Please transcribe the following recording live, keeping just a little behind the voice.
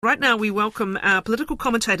Right now we welcome our political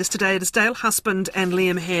commentators today. It is Dale Husband and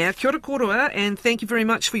Liam Hehir. Kia ora koroa, and thank you very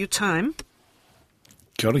much for your time.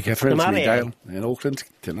 Kia ora, Catherine. It's me, Dale, in Auckland.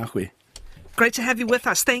 Tēnā koe. Great to have you with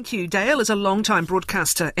us. Thank you. Dale is a long-time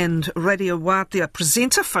broadcaster and Radio Wātea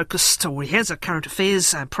presenter focused, or he has a current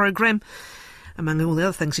affairs program, among all the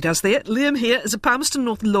other things he does there. Liam Hehir is a Palmerston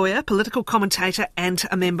North lawyer, political commentator and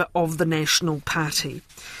a member of the National Party.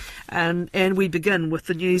 And we begin with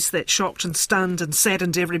the news that shocked and stunned and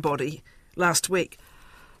saddened everybody last week.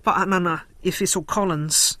 Pa'anana Efeso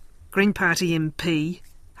Collins, Green Party MP,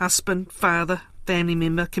 husband, father, family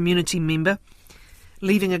member, community member,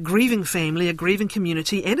 leaving a grieving family, a grieving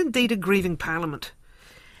community, and indeed a grieving parliament.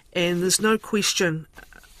 And there's no question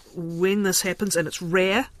when this happens, and it's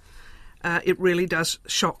rare, it really does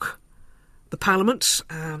shock the parliament.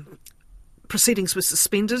 Proceedings were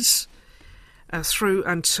suspended through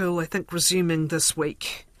until, I think, resuming this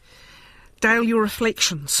week. Dale, your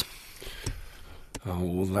reflections?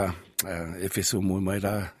 Well, Efeso mo mai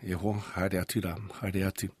rā, e ho, haere atu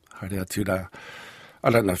rā. I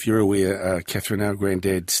don't know if you're aware, Catherine, our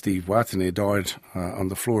granddad, Steve Watene, died on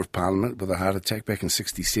the floor of Parliament with a heart attack back in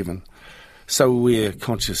 1967. So we're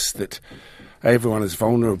conscious that everyone is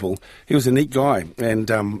vulnerable. He was a neat guy, and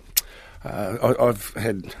I've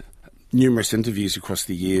had numerous interviews across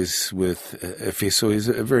the years with Efeso. He's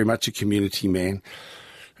very much a community man,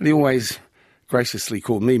 and he always graciously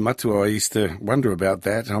called me matua. I used to wonder about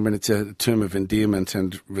that. I mean, it's a term of endearment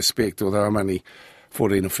and respect, although I'm only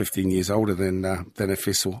 14 or 15 years older than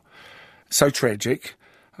Efeso. So tragic,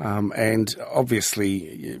 and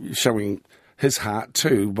obviously showing his heart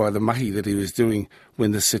too by the mahi that he was doing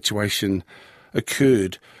when this situation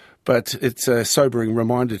occurred. But it's a sobering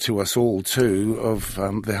reminder to us all too of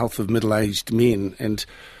the health of middle-aged men, and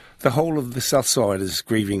the whole of the South Side is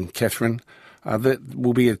grieving, Catherine. That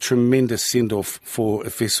will be a tremendous send-off for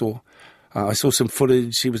Efeso. I saw some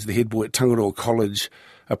footage. He was the head boy at Tangaroa College,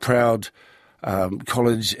 a proud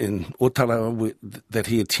college in Otara that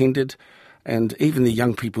he attended, and even the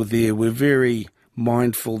young people there were very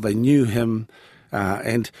mindful. They knew him,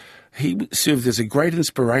 and he served as a great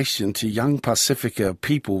inspiration to young Pasifika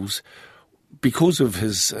peoples because of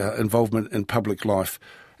his involvement in public life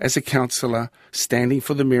as a councillor, standing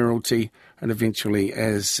for the mayoralty, and eventually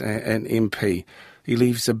as an MP. He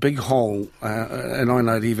leaves a big hole, and I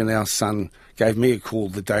know that even our son gave me a call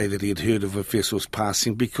the day that he had heard of Efeso's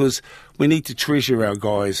passing, because we need to treasure our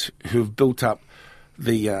guys who have built up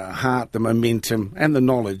the heart, the momentum and the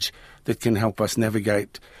knowledge that can help us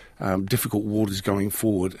navigate difficult waters going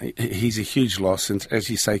forward. He's a huge loss, and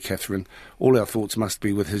as you say, Catherine, all our thoughts must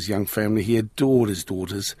be with his young family. He adored his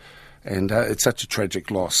daughters, and it's such a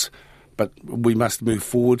tragic loss. But we must move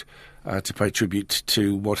forward to pay tribute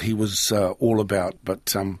to what he was all about.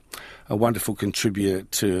 But a wonderful contributor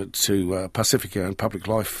to Pacifica and public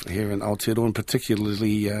life here in Aotearoa, and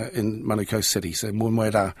particularly in Manukau City. So mo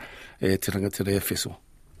mai rā te rangata re Efeso.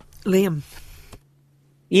 Liam.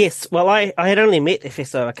 Yes, well, I had only met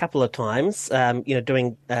Efeso a couple of times,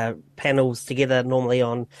 doing panels together normally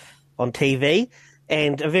on TV,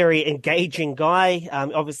 and a very engaging guy.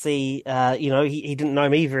 Obviously, he didn't know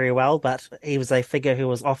me very well, but he was a figure who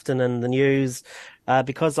was often in the news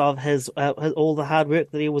because of his all the hard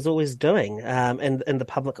work that he was always doing in the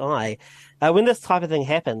public eye. When this type of thing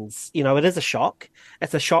happens, it is a shock.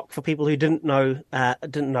 It's a shock for people who didn't know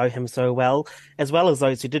him so well as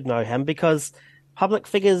those who did know him, because public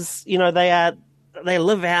figures, they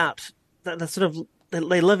live out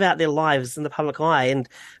they live out their lives in the public eye, and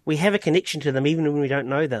we have a connection to them even when we don't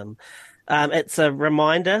know them. It's a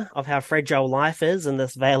reminder of how fragile life is in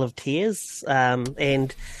this vale of tears,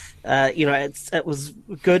 it was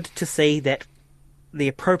good to see that the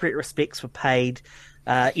appropriate respects were paid.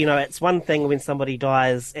 It's one thing when somebody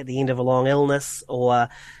dies at the end of a long illness, or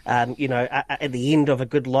at the end of a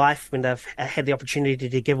good life when they've had the opportunity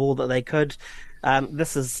to give all that they could.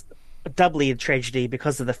 This is doubly a tragedy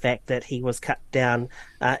because of the fact that he was cut down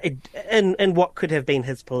in what could have been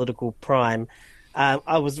his political prime. It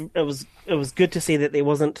was good to see that there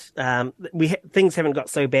wasn't things haven't got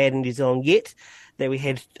so bad in New Zealand yet, that we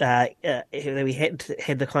had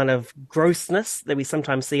the kind of grossness that we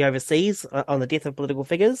sometimes see overseas on the death of political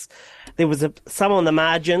figures. There was some on the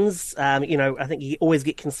margins. I think you always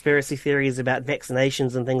get conspiracy theories about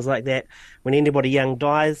vaccinations and things like that when anybody young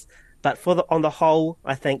dies. But on the whole,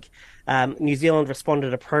 I think New Zealand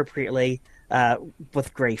responded appropriately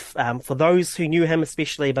with grief, for those who knew him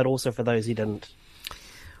especially, but also for those who didn't.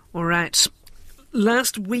 All right.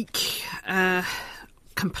 Last week,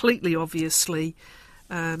 completely obviously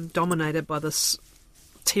dominated by this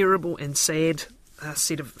terrible and sad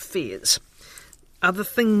set of affairs. other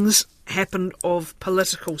things happened of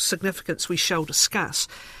political significance we shall discuss.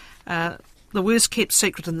 The worst-kept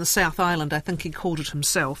secret in the South Island, I think he called it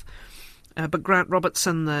himself. But Grant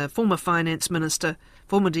Robertson, the former finance minister,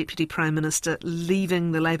 former deputy prime minister,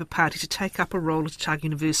 leaving the Labour Party to take up a role at Otago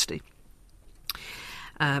University,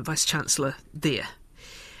 vice-chancellor there.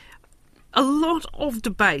 A lot of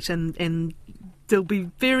debate, and there'll be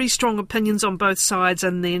very strong opinions on both sides,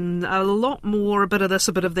 and then a lot more, a bit of this,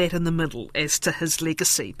 a bit of that in the middle as to his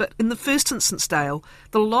legacy. But in the first instance, Dale,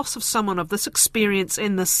 the loss of someone of this experience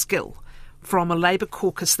and this skill from a Labour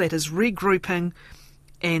caucus that is regrouping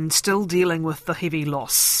and still dealing with the heavy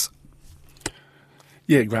loss.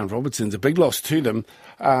 Yeah, Grant Robertson's a big loss to them.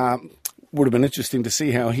 Would have been interesting to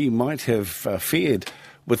see how he might have fared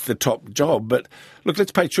with the top job. But look,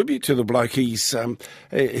 let's pay tribute to the bloke. He's,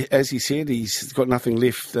 as he said, he's got nothing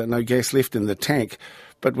left, no gas left in the tank.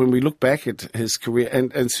 But when we look back at his career,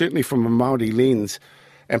 and certainly from a Māori lens,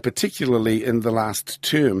 and particularly in the last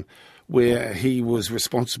term, where he was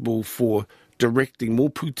responsible for directing more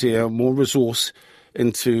pūtea, more resource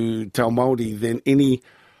into Te Ao Māori than any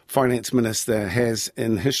finance minister has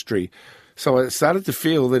in history. So I started to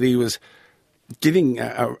feel that he was getting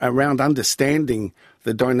around understanding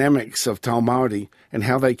the dynamics of Te Ao Māori and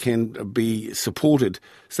how they can be supported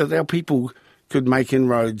so that our people could make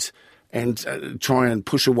inroads and try and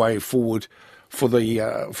push a way forward for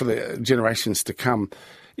the generations to come.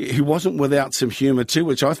 He wasn't without some humour too,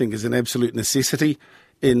 which I think is an absolute necessity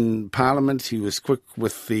in Parliament. He was quick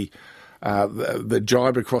with the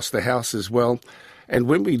jibe across the House as well. And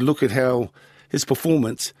when we look at how his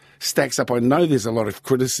performance stacks up, I know there's a lot of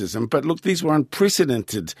criticism, but look, these were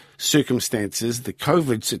unprecedented circumstances. The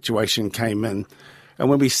COVID situation came in. And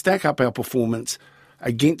when we stack up our performance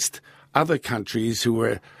against other countries who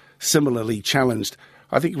were similarly challenged,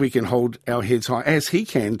 I think we can hold our heads high, as he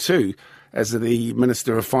can too, as the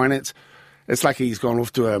Minister of Finance. It's lucky he's gone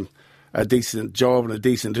off to a decent job and a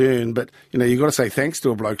decent earn, but, you know, you've got to say thanks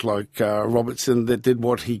to a bloke like Robertson that did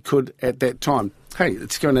what he could at that time. Hey,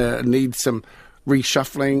 it's going to need some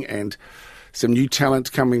reshuffling and some new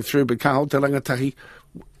talent coming through, but ka hau te rangatahi,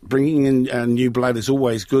 bringing in new blood is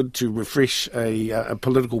always good to refresh a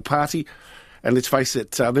political party. And let's face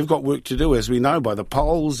it, they've got work to do, as we know by the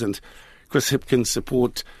polls, and Chris Hipkins'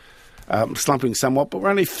 support slumping somewhat, but we're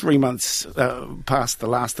only 3 months past the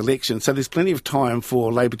last election, so there's plenty of time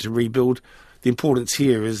for Labour to rebuild. The importance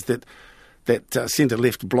here is that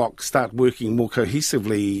centre-left bloc start working more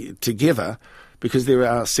cohesively together, because there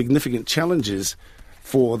are significant challenges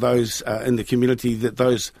for those in the community that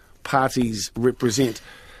those parties represent.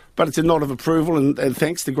 But it's a nod of approval, and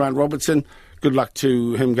thanks to Grant Robertson. Good luck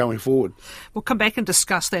to him going forward. We'll come back and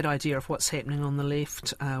discuss that idea of what's happening on the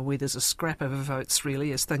left, where there's a scrap of votes,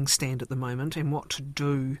 really, as things stand at the moment, and what to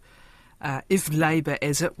do if Labour,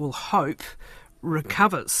 as it will hope,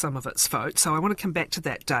 recovers some of its votes. So I want to come back to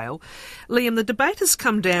that, Dale. Liam, the debate has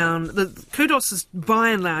come down. The kudos has by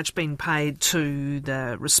and large been paid to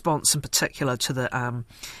the response, in particular to the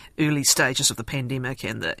early stages of the pandemic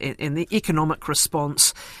and the economic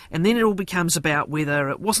response. And then it all becomes about whether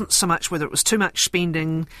it wasn't so much whether it was too much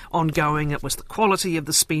spending ongoing, it was the quality of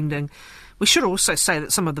the spending. We should also say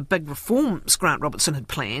that some of the big reforms Grant Robertson had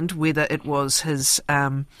planned, whether it was his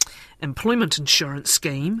employment insurance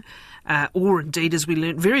scheme, or indeed, as we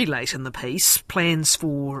learnt very late in the piece, plans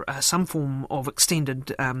for some form of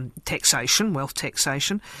extended taxation, wealth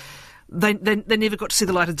taxation, they never got to see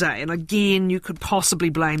the light of day. And again, you could possibly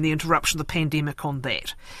blame the interruption of the pandemic on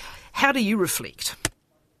that. How do you reflect?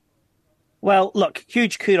 Well, look,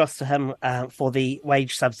 huge kudos to him for the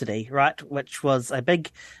wage subsidy, right, which was a big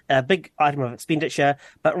item of expenditure,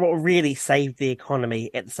 but what really saved the economy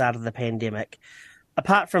at the start of the pandemic.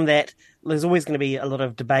 Apart from that, there's always going to be a lot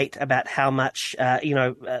of debate about how much,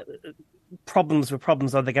 problems were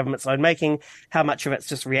problems of the government's own making, how much of it's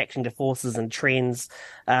just reacting to forces and trends.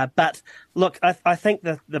 But look, I think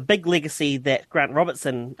the big legacy that Grant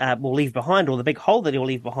Robertson will leave behind, or the big hole that he'll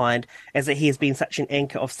leave behind, is that he has been such an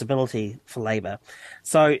anchor of stability for Labour.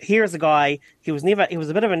 So here is a guy, he was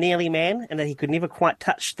a bit of a nearly man, and that he could never quite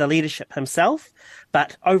touch the leadership himself,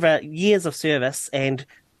 but over years of service and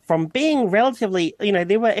from being relatively,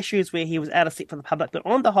 there were issues where he was out of step for the public, but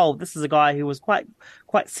on the whole, this is a guy who was quite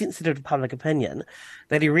sensitive to public opinion,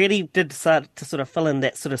 that he really did decide to sort of fill in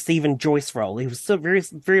that sort of Stephen Joyce role. He was still very,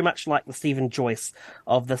 very much like the Stephen Joyce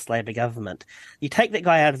of this Labour government. You take that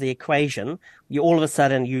guy out of the equation, all of a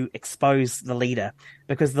sudden you expose the leader,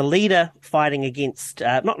 because the leader fighting against,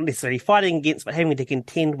 not necessarily fighting against, but having to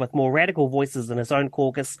contend with more radical voices in his own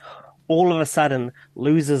caucus, all of a sudden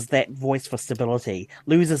loses that voice for stability,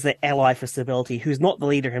 loses that ally for stability, who's not the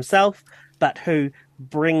leader himself, but who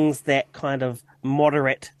brings that kind of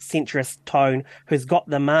moderate centrist tone, who's got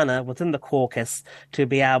the mana within the caucus to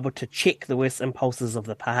be able to check the worst impulses of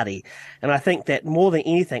the party. And I think that more than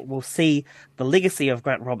anything, we'll see the legacy of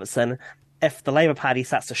Grant Robertson if the Labour Party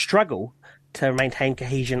starts to struggle to maintain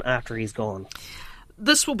cohesion after he's gone.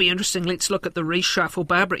 This will be interesting. Let's look at the reshuffle.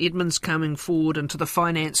 Barbara Edmonds coming forward into the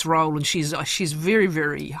finance role, and she's very,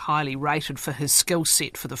 very highly rated for her skill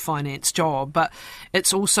set for the finance job. But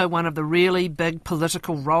it's also one of the really big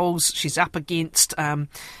political roles. She's up against, a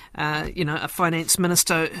finance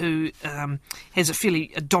minister who has a fairly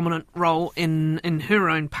dominant role in her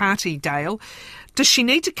own party, Dale. Does she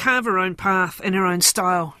need to carve her own path in her own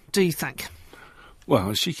style, do you think?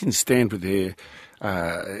 Well, she can stand with her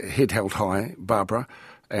head held high, Barbara,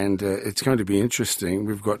 and it's going to be interesting.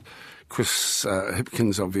 We've got Chris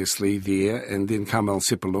Hipkins, obviously, there, and then Carmel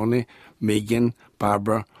Sepuloni, Megan,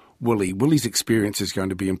 Barbara, Willie. Willie's experience is going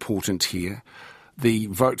to be important here. The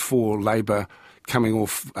vote for Labour coming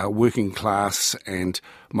off working class and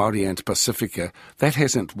Māori and Pacifica, that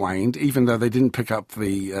hasn't waned, even though they didn't pick up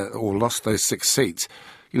or lost those 6 seats.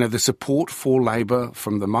 You know, the support for Labour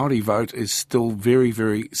from the Māori vote is still very,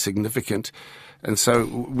 very significant. And so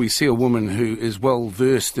we see a woman who is well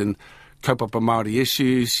versed in kaupapa Māori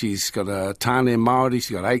issues. She's got a tāne Māori, she's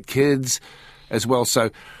got 8 kids as well. So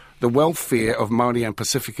the welfare of Māori and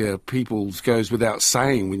Pacifica peoples goes without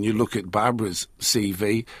saying when you look at Barbara's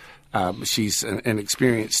CV. She's an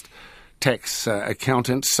experienced tax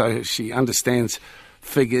accountant, so she understands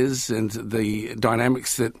figures and the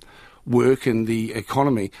dynamics that work in the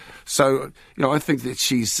economy. So, I think that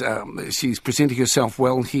she's presenting herself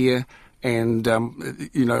well here. And,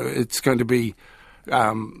 it's going to be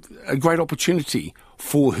a great opportunity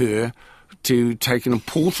for her to take an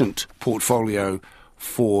important portfolio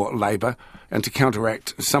for Labour and to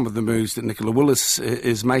counteract some of the moves that Nicola Willis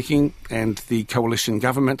is making and the coalition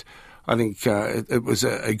government. I think it was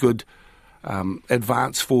a good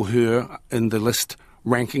advance for her in the list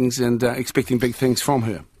rankings, and expecting big things from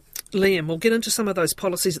her. Liam, we'll get into some of those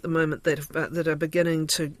policies at the moment that are beginning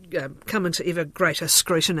to come into ever greater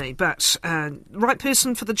scrutiny. But right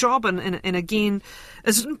person for the job, and again,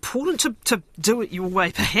 is it important to do it your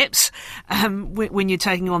way, perhaps, when you're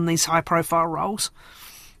taking on these high-profile roles?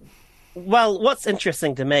 Well, what's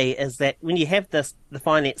interesting to me is that when you have the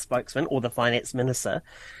finance spokesman or the finance minister,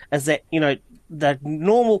 is that, the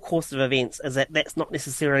normal course of events is that that's not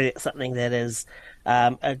necessarily something that is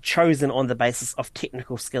chosen on the basis of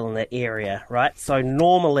technical skill in that area, right? So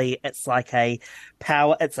normally it's like a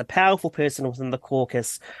powerful person within the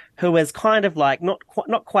caucus who is kind of like not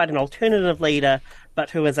quite an alternative leader, but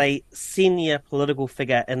who is a senior political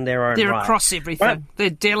figure in their own right. They're across everything.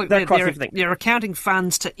 Right? They're across everything. They're accounting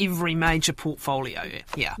funds to every major portfolio.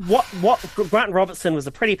 Yeah. What Grant Robertson was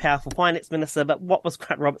a pretty powerful finance minister, but what was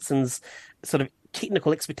Grant Robertson's sort of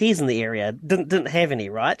technical expertise in the area? Didn't have any,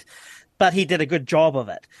 right? But he did a good job of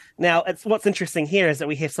it. Now, what's interesting here is that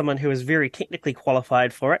we have someone who is very technically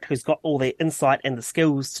qualified for it, who's got all the insight and the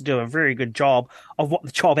skills to do a very good job of what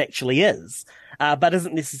the job actually is, but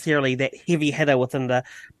isn't necessarily that heavy hitter within the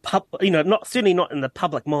certainly not in the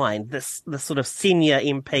public mind. This sort of senior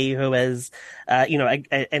MP who is,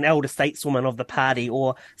 an elder stateswoman of the party,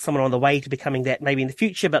 or someone on the way to becoming that maybe in the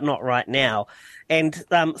future, but not right now. And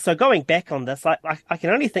so going back on this, I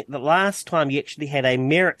can only think the last time you actually had a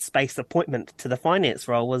merits-based appointment to the finance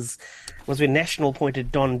role was when National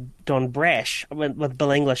appointed Don Brash with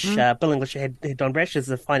Bill English. Bill English had Don Brash as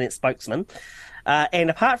the finance spokesman. And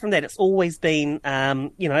apart from that, it's always been,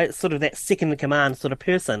 sort of that second-in-command sort of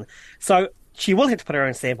person. So she will have to put her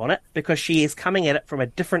own stamp on it because she is coming at it from a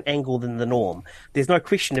different angle than the norm. There's no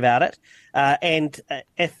question about it. And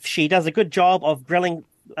if she does a good job of grilling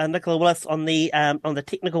Nicola Willis on the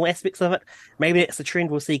technical aspects of it, maybe that's the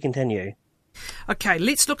trend we'll see continue. Okay,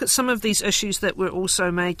 let's look at some of these issues that were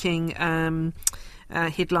also making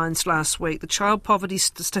headlines last week. The child poverty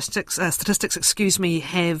statistics, have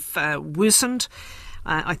worsened.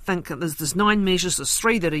 I think there's 9 measures. There's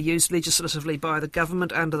 3 that are used legislatively by the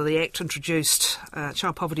government under the Act introduced,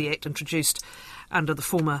 Child Poverty Act introduced under the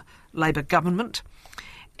former Labour government.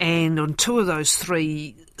 And on 2 of those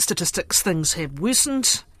 3 statistics, things have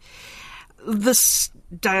worsened. This,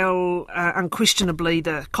 Dale, unquestionably,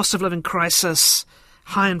 the cost of living crisis,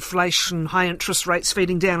 high inflation, high interest rates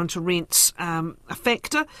feeding down into rents, a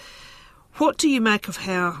factor. What do you make of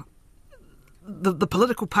how the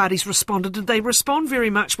political parties responded? Did they respond very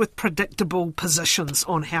much with predictable positions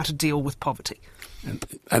on how to deal with poverty?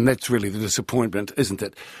 And that's really the disappointment, isn't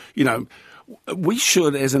it? We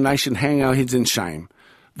should, as a nation, hang our heads in shame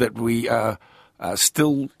that we are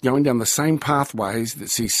still going down the same pathways that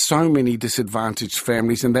see so many disadvantaged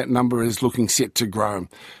families, and that number is looking set to grow.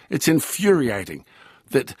 It's infuriating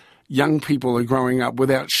that young people are growing up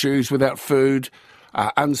without shoes, without food,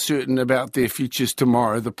 uncertain about their futures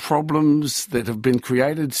tomorrow. The problems that have been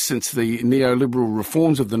created since the neoliberal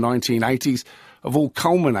reforms of the 1980s have all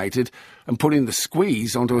culminated in putting the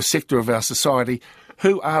squeeze onto a sector of our society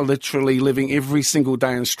who are literally living every single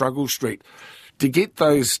day in struggle street. To get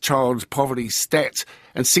those child poverty stats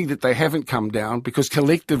and see that they haven't come down because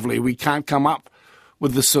collectively we can't come up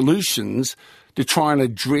with the solutions to try and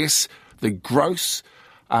address the gross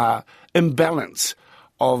imbalance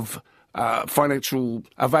of financial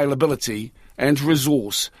availability and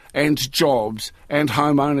resource and jobs and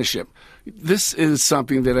home ownership. This is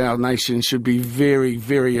something that our nation should be very,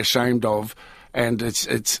 very ashamed of, and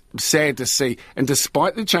it's sad to see. And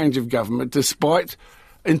despite the change of government, despite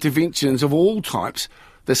interventions of all types,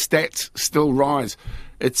 the stats still rise.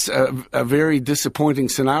 It's a very disappointing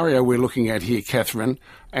scenario we're looking at here, Catherine,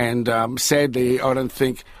 and sadly I don't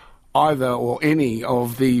think either or any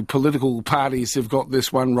of the political parties have got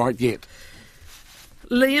this one right yet.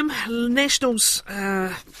 Liam, Nationals,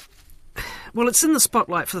 well, it's in the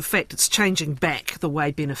spotlight for the fact it's changing back the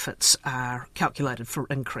way benefits are calculated for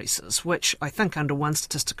increases, which I think under one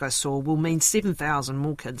statistic I saw will mean 7,000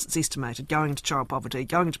 more kids, it's estimated, going into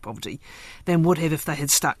poverty than would have if they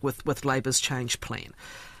had stuck with Labour's change plan.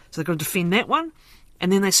 So they've got to defend that one.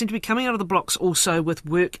 And then they seem to be coming out of the blocks also with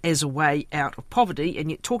work as a way out of poverty. And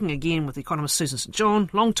yet talking again with economist Susan St John,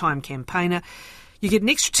 long-time campaigner, you get an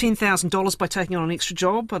extra $10,000 by taking on an extra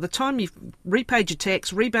job. By the time you've repaid your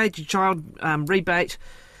tax, repaid your child rebate,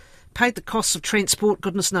 paid the costs of transport,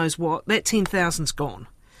 goodness knows what, that $10,000's gone.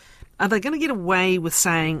 Are they going to get away with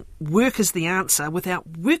saying work is the answer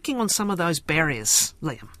without working on some of those barriers,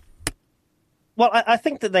 Liam? Well, I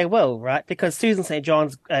think that they will, right? Because Susan St.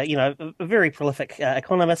 John's, a very prolific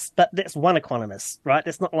economist, but that's one economist, right?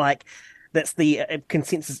 It's not like that's the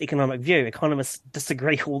consensus economic view. Economists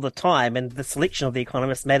disagree all the time, and the selection of the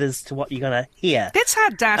economists matters to what you're going to hear. That's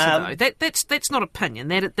hard data, though. That's not opinion.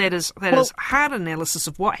 That is hard analysis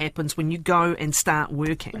of what happens when you go and start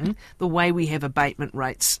working the way we have abatement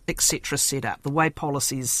rates, etc., set up, the way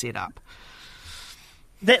policy is set up.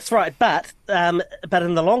 That's right, but in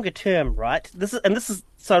the longer term, right? This is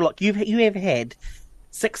so. Look, you have had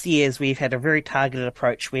 6 years. We've had a very targeted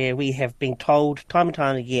approach where we have been told time and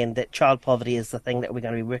time again that child poverty is the thing that we're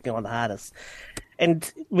going to be working on the hardest,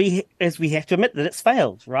 and we have to admit that it's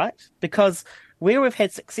failed, right? Because where we've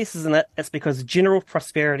had successes in it, it's because general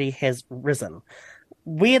prosperity has risen.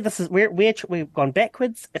 Where we've gone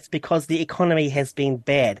backwards, it's because the economy has been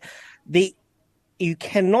bad. You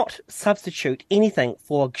cannot substitute anything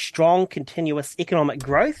for strong, continuous economic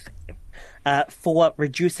growth for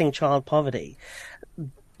reducing child poverty.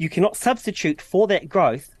 You cannot substitute for that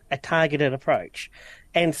growth a targeted approach.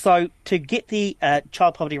 And so to get the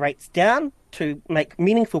child poverty rates down, to make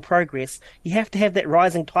meaningful progress, you have to have that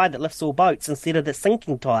rising tide that lifts all boats instead of the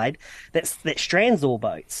sinking tide that strands all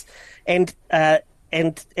boats. And the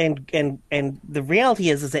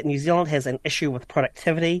reality is that New Zealand has an issue with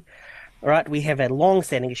productivity. Right, we have a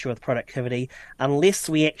long-standing issue with productivity. Unless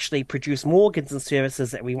we actually produce more goods and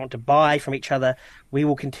services that we want to buy from each other, we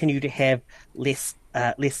will continue to have less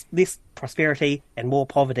prosperity and more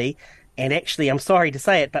poverty. And actually, I'm sorry to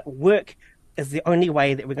say it, but work is the only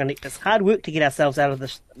way that we're going to. It's hard work to get ourselves out of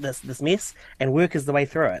this mess, and work is the way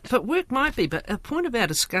through it. But work might be. But a point of our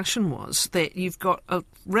discussion was that you've got a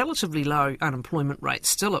relatively low unemployment rate,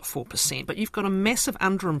 still at 4%, but you've got a massive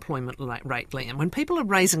underemployment rate, Liam. When people are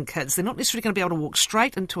raising kids, they're not necessarily going to be able to walk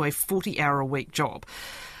straight into a 40-hour-a-week job.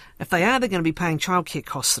 If they are, they're going to be paying childcare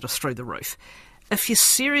costs that are through the roof. If you're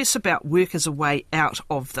serious about work as a way out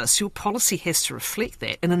of this, your policy has to reflect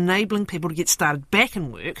that in enabling people to get started back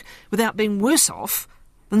in work without being worse off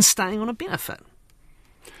than staying on a benefit.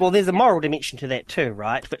 Well, there's a moral dimension to that too,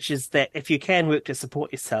 right? Which is that if you can work to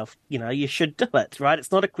support yourself, you should do it, right?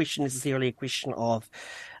 It's not necessarily a question of,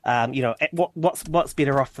 what's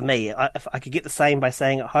better off for me. If I could get the same by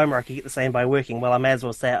staying at home, or I could get the same by working, well, I may as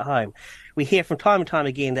well stay at home. We hear from time and time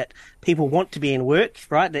again that people want to be in work,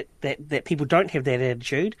 right? That people don't have that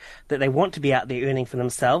attitude, that they want to be out there earning for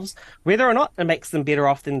themselves, whether or not it makes them better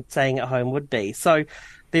off than staying at home would be. So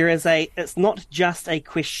it's not just a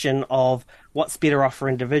question of what's better off for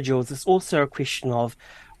individuals. It's also a question of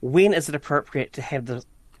when is it appropriate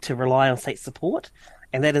to rely on state support,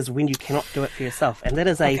 and that is when you cannot do it for yourself. And that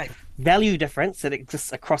is a value difference that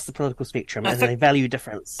exists across the political spectrum. It's a value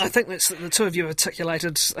difference. I think that's the two of you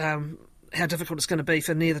articulated how difficult it's going to be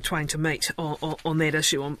for neither twain to meet on that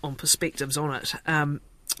issue, on perspectives on it.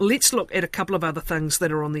 let's look at a couple of other things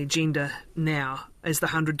that are on the agenda now as the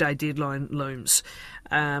 100-day deadline looms.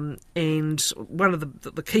 And one of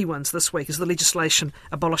the key ones this week is the legislation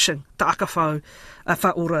abolishing Te Akawhau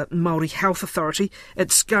Whaora Māori Health Authority.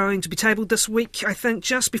 It's going to be tabled this week, I think,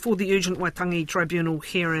 just before the urgent Waitangi Tribunal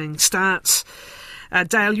hearing starts.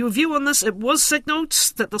 Dale, your view on this? It was signalled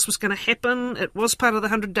that this was going to happen. It was part of the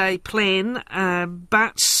 100-day plan,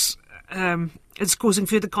 but it's causing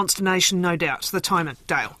further consternation, no doubt. The timing,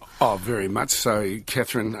 Dale. Oh, very much so,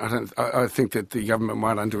 Catherine. I think that the government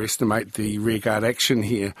might underestimate the rearguard action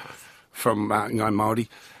here from Ngai Māori.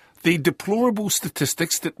 The deplorable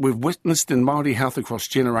statistics that we've witnessed in Māori health across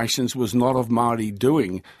generations was not of Māori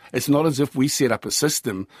doing. It's not as if we set up a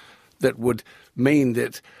system that would mean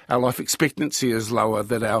that our life expectancy is lower,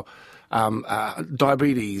 that our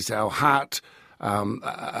diabetes, our heart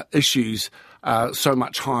issues are so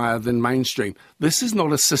much higher than mainstream. This is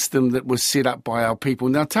not a system that was set up by our people.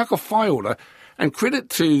 Now, taka whai ora, and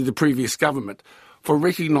credit to the previous government for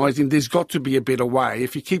recognising there's got to be a better way.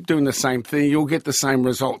 If you keep doing the same thing, you'll get the same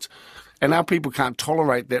results. And our people can't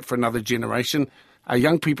tolerate that for another generation. Our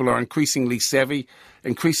young people are increasingly savvy,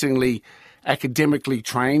 increasingly academically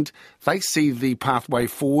trained. They see the pathway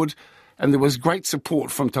forward, and there was great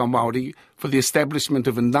support from Te Māori for the establishment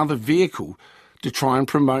of another vehicle to try and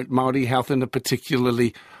promote Māori health in a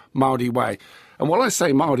particularly Māori way. And while I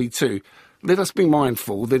say Māori too, let us be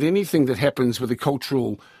mindful that anything that happens with a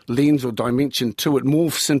cultural lens or dimension to it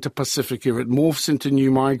morphs into Pacifica, it morphs into new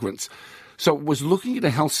migrants. So it was looking at a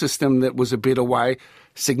health system that was a better way,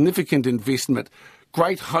 significant investment,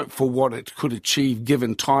 great hope for what it could achieve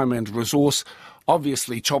given time and resource,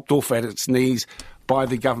 obviously chopped off at its knees by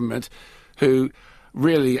the government, who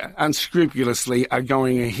really unscrupulously are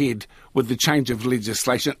going ahead with the change of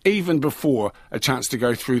legislation even before a chance to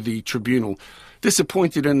go through the tribunal.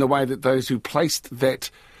 Disappointed in the way that those who placed that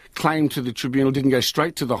claim to the tribunal didn't go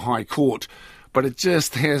straight to the High Court, but it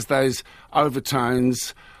just has those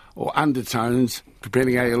overtones or undertones,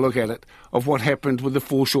 depending how you look at it, of what happened with the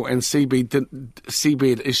foreshore and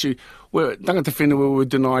seabed issue, where tangata whenua were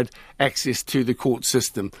denied access to the court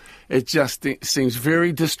system. It just seems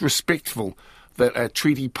very disrespectful that a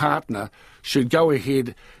treaty partner should go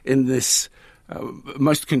ahead in this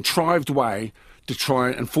most contrived way to try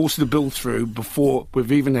and force the bill through before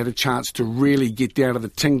we've even had a chance to really get down to the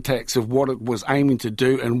ting-tacks of what it was aiming to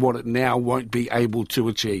do and what it now won't be able to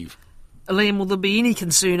achieve. Liam, will there be any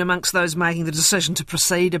concern amongst those making the decision to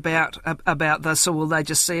proceed about this, or will they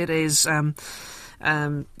just see it as,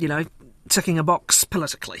 ticking a box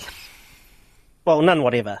politically? Well, none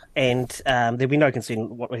whatever, and there'll be no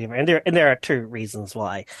concern whatever, and there are two reasons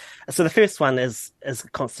why. So the first one is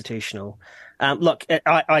constitutional. Look,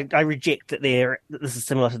 I reject that this is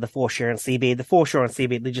similar to the foreshore and seabed. The foreshore and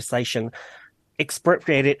seabed legislation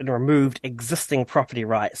expropriated and removed existing property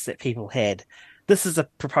rights that people had. This is a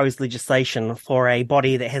proposed legislation for a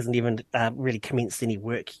body that hasn't even really commenced any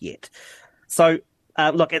work yet. So,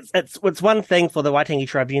 look, it's one thing for the Waitangi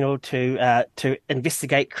Tribunal to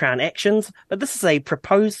investigate Crown actions, but this is a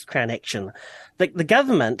proposed Crown action. The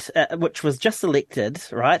government, which was just elected,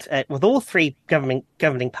 right, with all three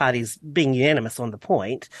governing parties being unanimous on the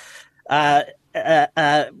point,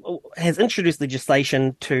 has introduced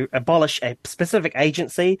legislation to abolish a specific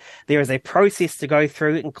agency. There is a process to go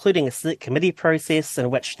through, including a select committee process in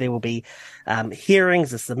which there will be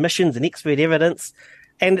hearings and submissions and expert evidence.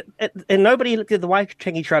 And nobody looked at the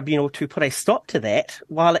Waitangi Tribunal to put a stop to that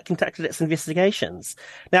while it conducted its investigations.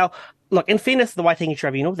 Now, look, in fairness to the Waitangi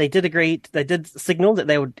Tribunal, they did signal that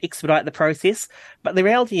they would expedite the process. But the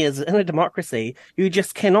reality is, in a democracy, you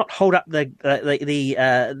just cannot hold up the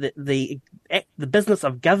business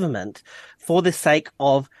of government for the sake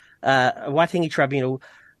of Waitangi Tribunal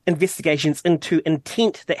investigations into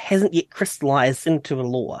intent that hasn't yet crystallized into a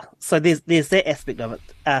law. So there's that aspect of it.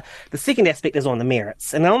 The second aspect is on the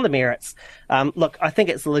merits. And on the merits, look, I think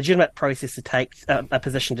it's a legitimate process to take, a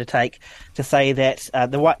position to take, to say that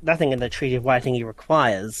nothing in the Treaty of Waitangi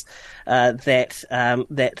requires that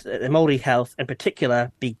Māori health in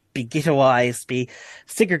particular be ghettoised, be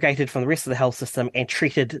segregated from the rest of the health system and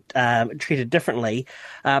treated differently,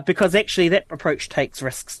 because actually that approach takes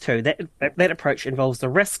risks too. That approach involves the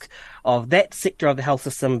risk of that sector of the health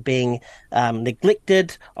system being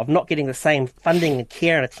neglected, of not getting the same funding and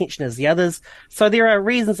care and attention as the others. So there are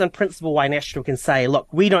reasons in principle why National can say, look,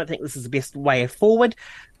 we don't think this is the best way forward.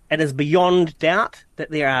 it is beyond doubt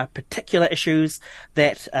that there are particular issues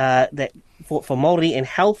that for Māori and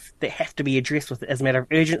health that have to be addressed as a matter of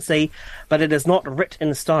urgency, but it is not written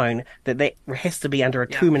in stone that has to be under a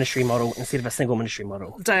two-ministry model instead of a single ministry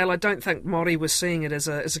model. Dale, I don't think Māori was seeing it as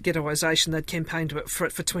a ghettoisation. They'd campaigned for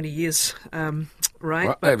it for 20 years, right?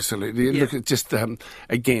 Well, absolutely. Yeah. Look, just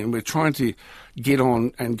again, we're trying to get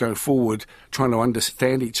on and go forward, trying to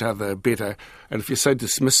understand each other better. And if you're so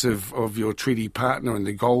dismissive of your treaty partner and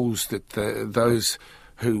the goals that those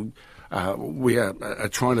who we are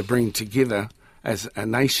trying to bring together as a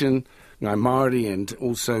nation, Māori and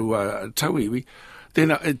also Tauiwi,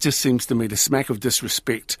 then it just seems to me the smack of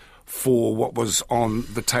disrespect for what was on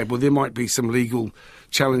the table. There might be some legal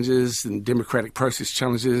challenges and democratic process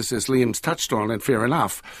challenges, as Liam's touched on, and fair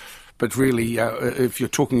enough. But really, if you're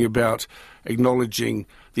talking about acknowledging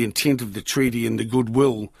the intent of the treaty and the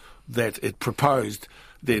goodwill that it proposed,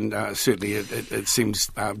 then certainly it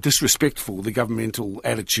seems disrespectful, the governmental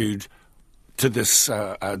attitude to this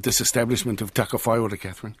disestablishment of taka whaiora,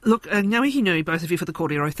 Catherine. Look, ngā mihi nui, both of you, for the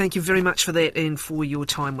kōrero. Thank you very much for that and for your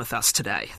time with us today.